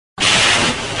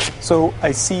So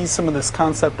I see some of this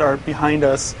concept art behind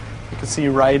us. You can see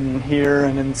Raiden here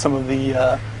and in some of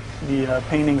the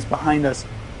paintings behind us.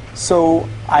 So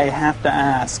I have to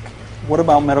ask, what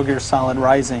about Metal Gear Solid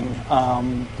Rising?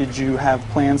 Did you have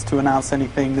plans to announce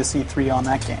anything this E3 on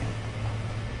that game?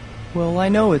 Well, I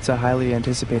know it's a highly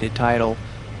anticipated title,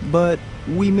 but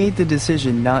we made the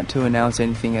decision not to announce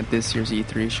anything at this year's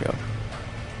E3 show.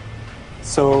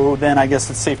 So then I guess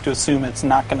it's safe to assume it's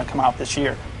not going to come out this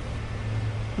year.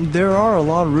 There are a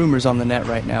lot of rumors on the net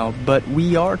right now, but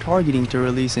we are targeting to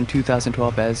release in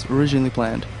 2012 as originally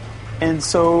planned. And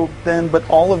so then, but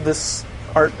all of this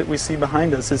art that we see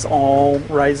behind us is all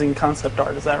Rising concept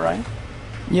art, is that right?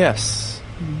 Yes,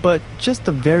 but just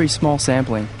a very small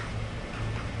sampling.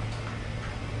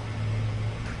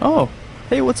 Oh,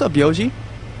 hey, what's up, Yoji?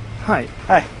 Hi,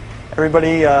 Hi,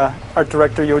 everybody, art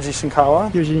director Yoji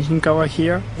Shinkawa. Yoji Shinkawa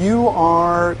here. You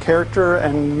are character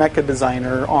and mecha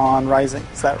designer on Rising,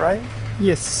 is that right?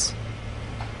 Yes.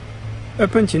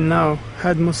 Up until now, I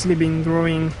had mostly been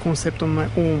drawing concept on my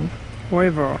own.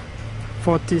 However,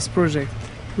 for this project,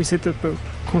 we set up a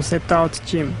concept art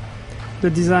team. The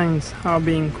designs are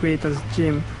being created as a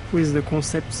team with the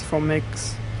concepts for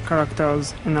mechs,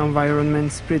 characters and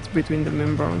environment split between the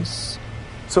members.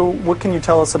 So what can you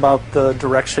tell us about the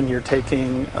direction you're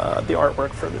taking the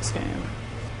artwork for this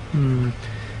game?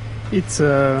 It's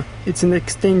an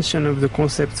extension of the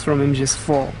concepts from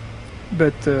MGS4,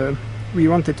 but we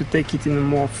wanted to take it in a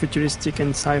more futuristic and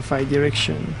sci-fi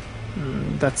direction.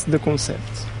 That's the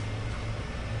concept.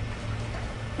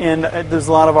 And there's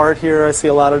a lot of art here. I see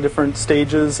a lot of different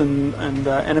stages and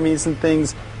enemies and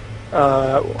things.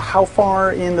 How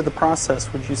far into the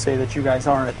process would you say that you guys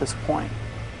are at this point?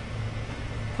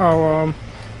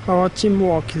 Our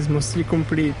teamwork is mostly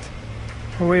complete.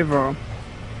 However,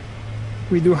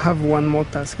 we do have one more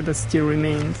task that still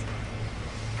remains.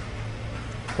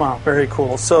 Wow, very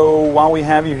cool. So while we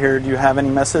have you here, do you have any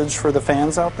message for the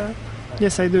fans out there?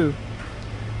 Yes, I do.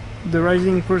 The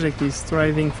Rising project is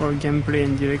striving for gameplay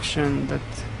and direction that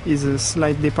is a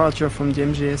slight departure from the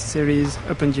MGS series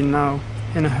up until now,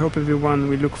 and I hope everyone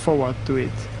will look forward to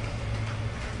it.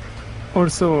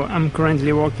 Also, I'm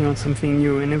currently working on something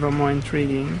new and ever more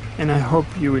intriguing, and I hope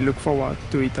you will look forward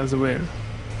to it as well.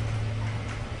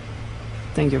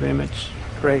 Thank you very much.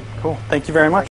 Great, cool. Thank you very much.